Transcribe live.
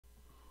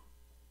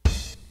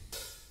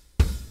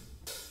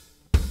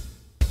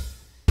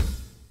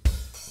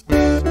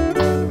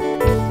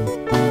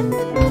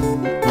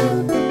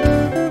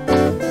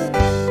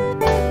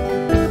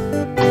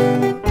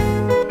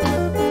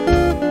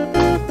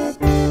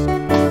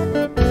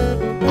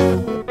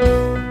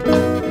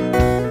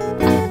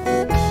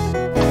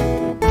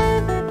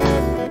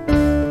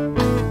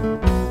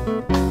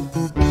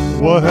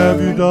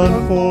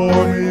done for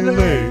me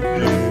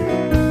lately?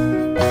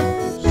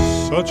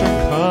 Such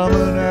a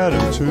common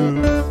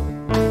attitude.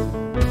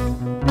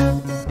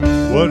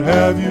 What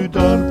have you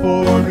done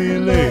for me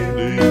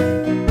lately?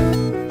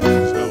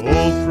 It's how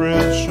old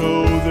friends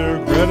show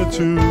their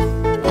gratitude.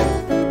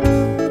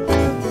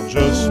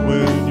 Just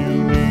when you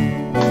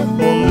need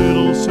a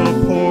little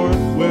support,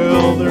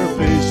 well, their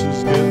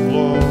faces get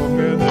long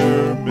and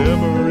their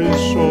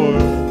memories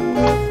short.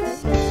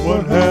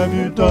 What have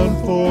you done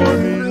for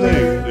me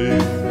lately?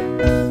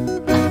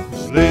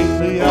 'Cause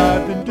lately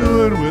I've been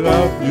doing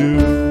without you.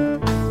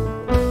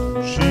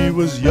 She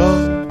was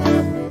young,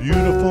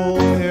 beautiful,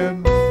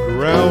 and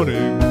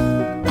drowning,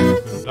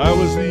 and I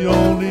was the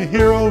only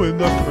hero in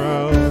the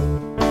crowd.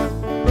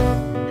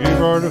 Gave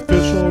her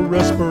artificial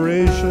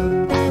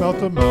respiration,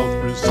 mouth-to-mouth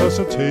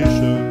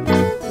resuscitation.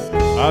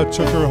 I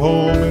took her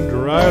home and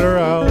dried her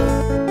out.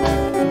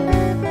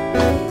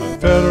 I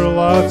fed her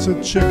lots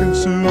of chicken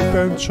soup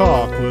and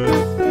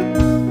chocolate,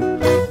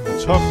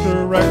 tucked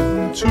her right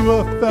into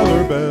a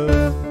feather bed.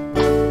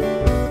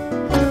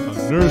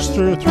 I nursed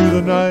her through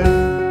the night,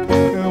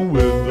 and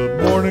with the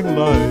morning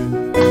light,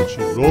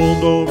 she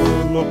rolled over,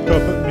 looked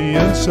up at me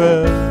and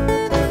said,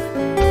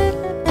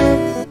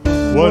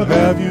 what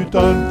have you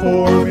done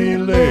for me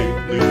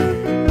lately?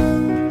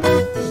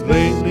 'Cause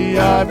lately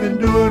I've been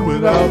doing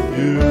without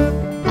you.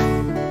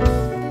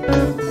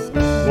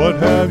 What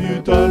have you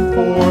done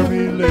for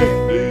me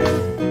lately?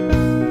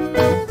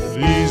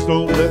 Please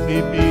don't let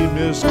me be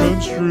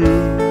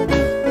misconstrued.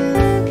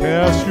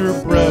 Cast your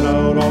bread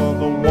out on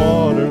the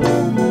water.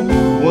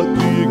 What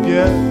do you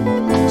get?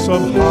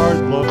 Some hard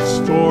luck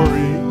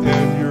story,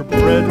 and your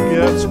bread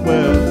gets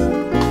wet.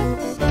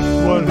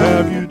 What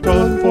have you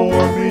done for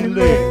me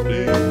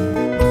lately?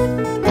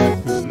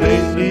 'Cause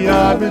lately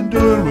I've been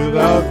doing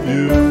without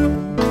you.